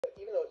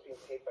even though it's being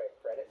paid by a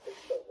credit, they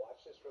still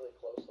watch this really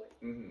closely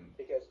Mm-hmm.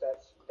 because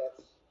that's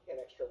an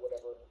extra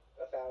whatever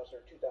 $1,000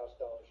 or $2,000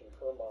 in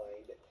her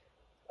mind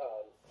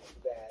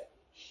that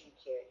she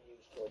can't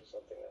use towards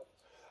something else.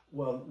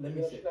 Well, let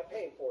me see. She's not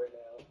paying for it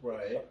now.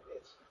 Right.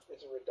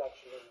 It's a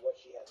reduction in what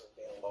she has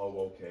available.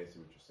 Oh, okay. I see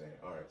what you're saying.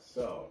 All right.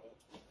 So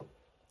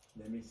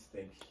let me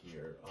think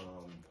here.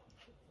 Open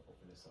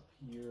this up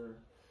here.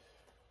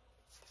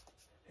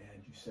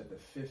 And you said the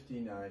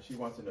 59. She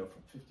wants to know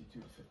from 52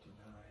 to 59.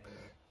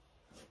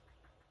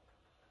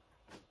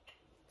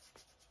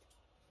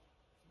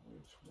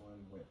 Which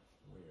one went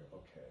where?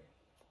 Okay.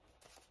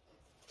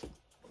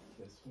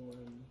 This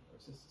one, or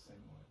is this the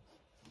same one?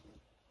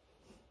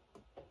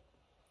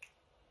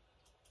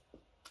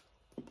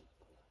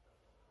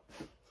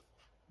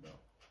 No.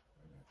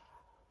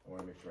 I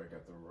want to make sure I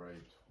got the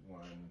right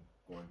one,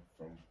 going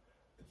from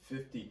the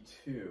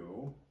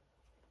 52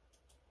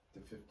 to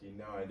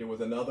 59. There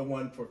was another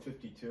one for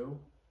 52?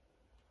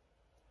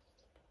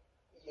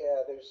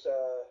 Yeah, there's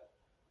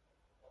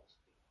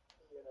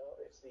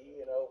it's the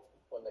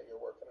one that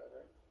you're working on,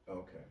 right?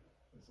 Okay.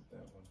 Is it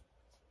that one?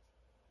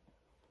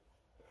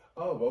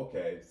 Oh,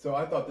 okay. So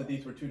I thought that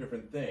these were two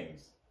different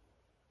things.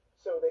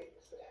 So this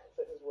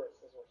is where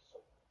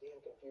so damn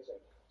confusing.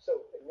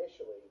 So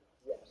initially,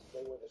 yes,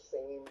 they were the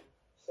same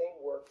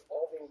work,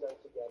 all being done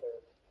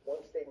together,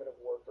 one statement of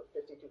work for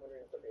 $5,230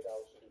 to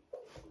do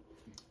both.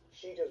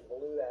 She just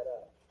blew that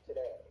up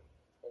today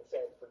and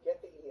said,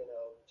 forget the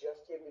E&O,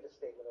 just give me the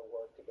statement of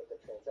work to get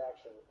the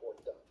transaction report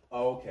done.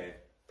 Oh, okay.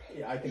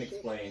 Yeah, I can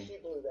explain. She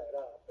blew that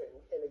up,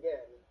 and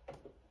again,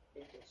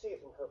 you can see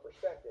from her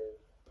perspective,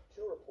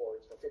 2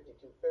 reports for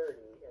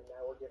 $5,230, and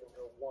now we're giving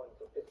her 1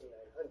 for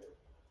 $5,900.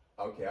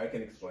 Okay, I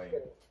can explain.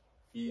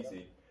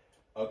 Easy.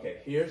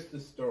 Okay, here's the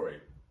story.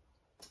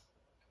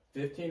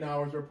 15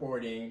 hours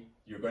reporting,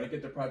 you're going to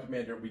get the project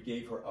manager. We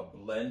gave her a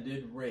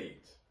blended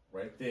rate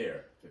right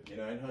there,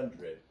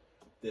 $5,900.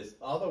 This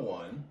other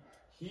one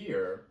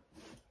here,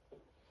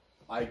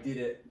 I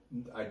did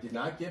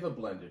not give a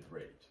blended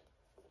rate.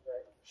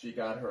 Right. She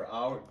got her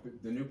hour.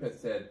 The new pet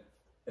said,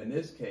 in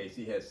this case,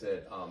 he had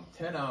said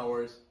 10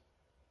 hours,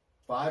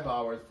 5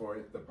 hours for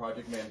the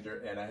project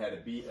manager, and I had a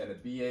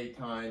BA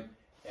time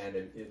and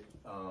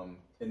an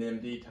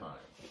MD time.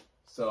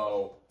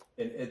 So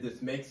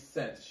this makes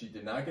sense. She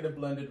did not get a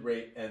blended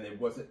rate, and it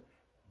wasn't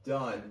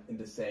done in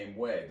the same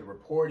way. The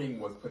reporting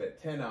was put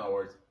at 10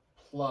 hours,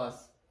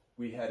 plus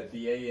we had a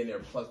BA in there,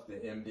 plus the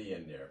MD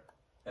in there.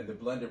 And the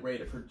blended rate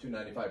of her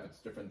 $295 is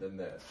different than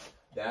this.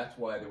 That's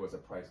why there was a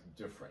price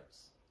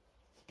difference.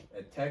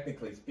 And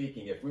technically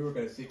speaking, if we were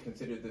going to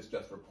consider this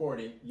just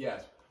reporting,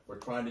 yes, we're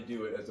trying to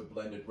do it as a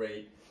blended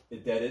rate.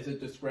 That is a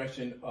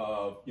discretion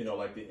of,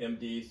 like the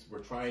MDs. We're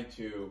trying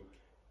to,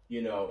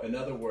 in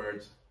other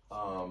words,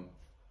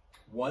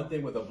 one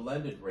thing with a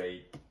blended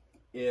rate,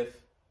 if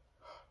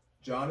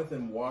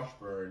Jonathan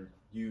Washburn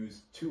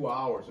used 2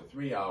 hours or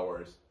 3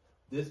 hours,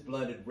 this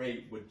blended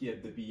rate would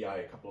give the BI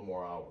a couple of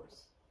more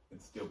hours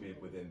and still be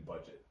within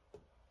budget.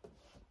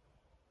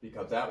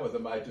 Because that was,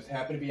 I just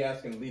happened to be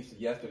asking Lisa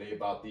yesterday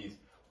about these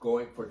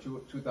going for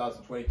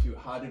 2022.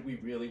 How did we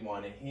really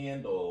want to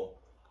handle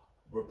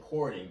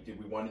reporting? Did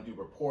we want to do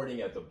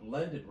reporting at the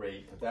blended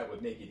rate? Because that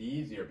would make it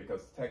easier,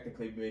 because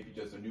technically maybe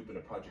just a noob and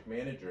a project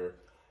manager,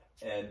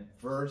 and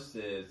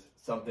versus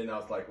something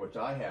else like which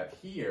I have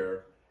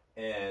here.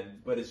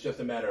 But it's just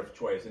a matter of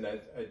choice. And I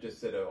just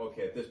said,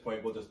 okay, at this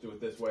point, we'll just do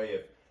it this way.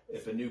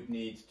 If a noob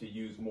needs to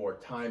use more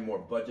time, more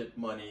budget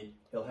money,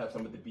 he'll have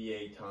some of the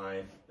BA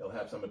time. He'll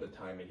have some of the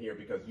time in here,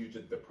 because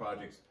usually the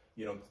projects,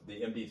 the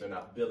MDs are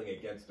not billing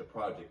against the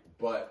project.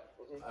 But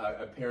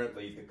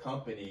apparently the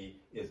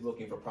company is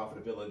looking for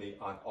profitability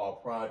on all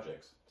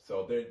projects.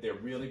 So they're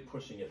really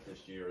pushing it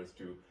this year as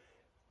to,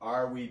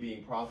 are we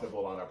being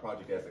profitable on our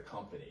project as a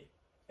company?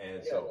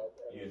 And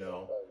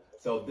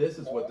so this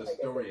is what the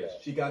story is.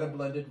 She got a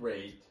blended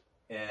rate,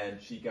 and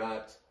she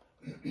got,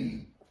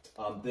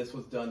 this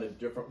was done in a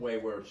different way,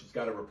 where she's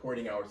got her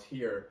reporting hours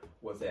here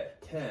was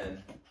at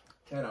 10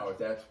 hours.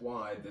 That's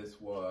why this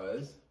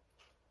was,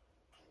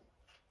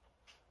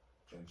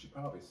 and she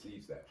probably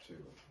sees that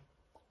too,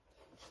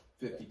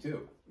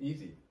 52,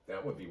 easy.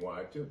 That would be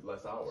why too,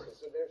 less hours.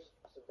 So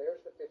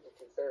there's the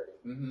 5230.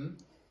 Mm-hmm.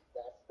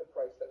 That's the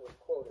price that was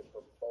quoted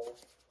for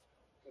both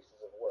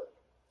pieces of work.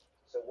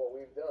 So what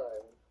we've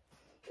done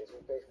is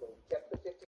we basically kept